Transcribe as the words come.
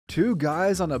Two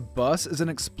guys on a bus is an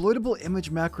exploitable image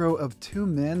macro of two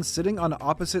men sitting on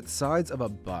opposite sides of a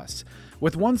bus,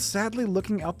 with one sadly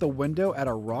looking out the window at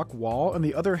a rock wall and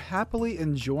the other happily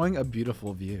enjoying a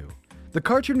beautiful view. The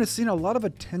cartoon has seen a lot of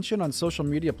attention on social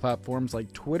media platforms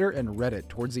like Twitter and Reddit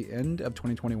towards the end of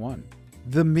 2021.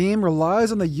 The meme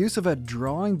relies on the use of a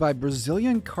drawing by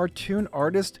Brazilian cartoon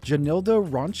artist Genildo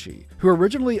Ronchi, who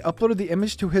originally uploaded the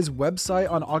image to his website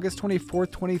on August 24,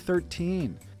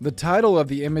 2013. The title of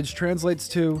the image translates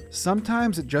to,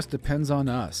 "Sometimes it just depends on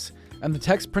us," and the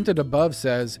text printed above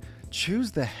says,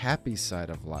 "Choose the happy side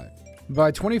of life."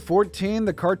 By 2014,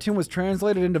 the cartoon was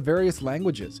translated into various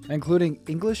languages, including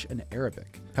English and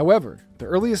Arabic. However, the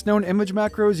earliest known image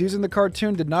macros using the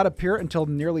cartoon did not appear until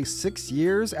nearly 6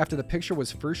 years after the picture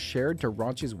was first shared to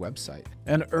Ronchi's website.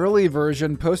 An early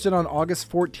version posted on August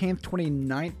 14,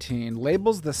 2019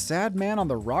 labels the sad man on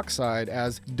the rock side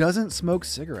as "doesn't smoke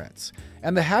cigarettes,"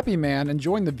 and the happy man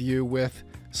enjoying the view with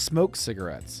 "smoke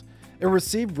cigarettes." It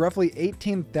received roughly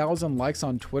 18,000 likes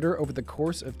on Twitter over the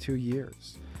course of 2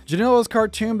 years. Genildo's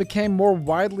cartoon became more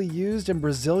widely used in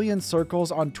Brazilian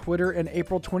circles on Twitter in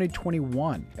April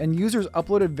 2021, and users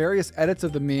uploaded various edits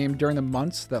of the meme during the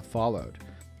months that followed.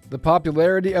 The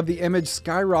popularity of the image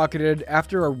skyrocketed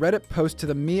after a Reddit post to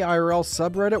the MeIRL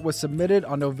subreddit was submitted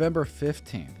on November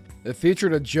 15th. It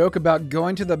featured a joke about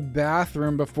going to the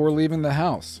bathroom before leaving the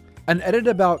house. An edit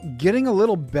about getting a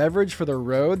little beverage for the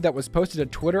road that was posted to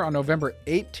Twitter on November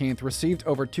 18th received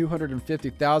over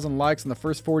 250,000 likes in the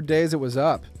first 4 days it was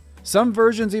up. Some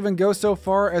versions even go so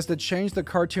far as to change the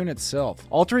cartoon itself,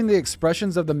 altering the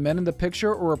expressions of the men in the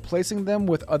picture or replacing them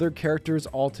with other characters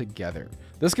altogether.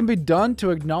 This can be done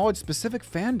to acknowledge specific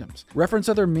fandoms, reference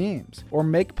other memes, or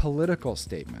make political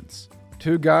statements.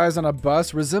 Two guys on a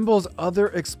bus resembles other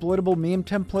exploitable meme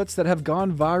templates that have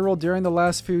gone viral during the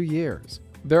last few years.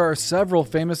 There are several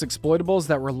famous exploitables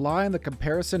that rely on the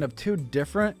comparison of two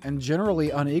different and generally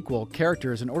unequal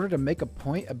characters in order to make a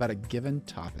point about a given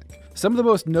topic. Some of the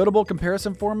most notable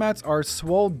comparison formats are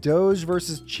Swole Doge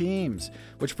vs. Cheems,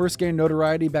 which first gained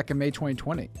notoriety back in May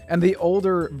 2020, and the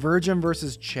older Virgin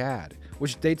vs. Chad,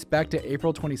 which dates back to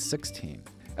April 2016.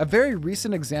 A very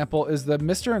recent example is the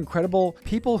Mr. Incredible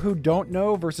people who don't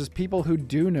know versus people who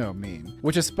do know meme,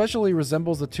 which especially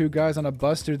resembles the two guys on a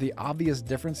bus due to the obvious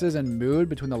differences in mood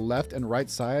between the left and right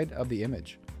side of the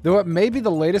image. Though it may be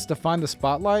the latest to find the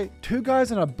spotlight, Two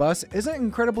Guys on a Bus isn't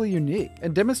incredibly unique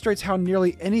and demonstrates how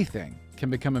nearly anything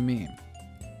can become a meme.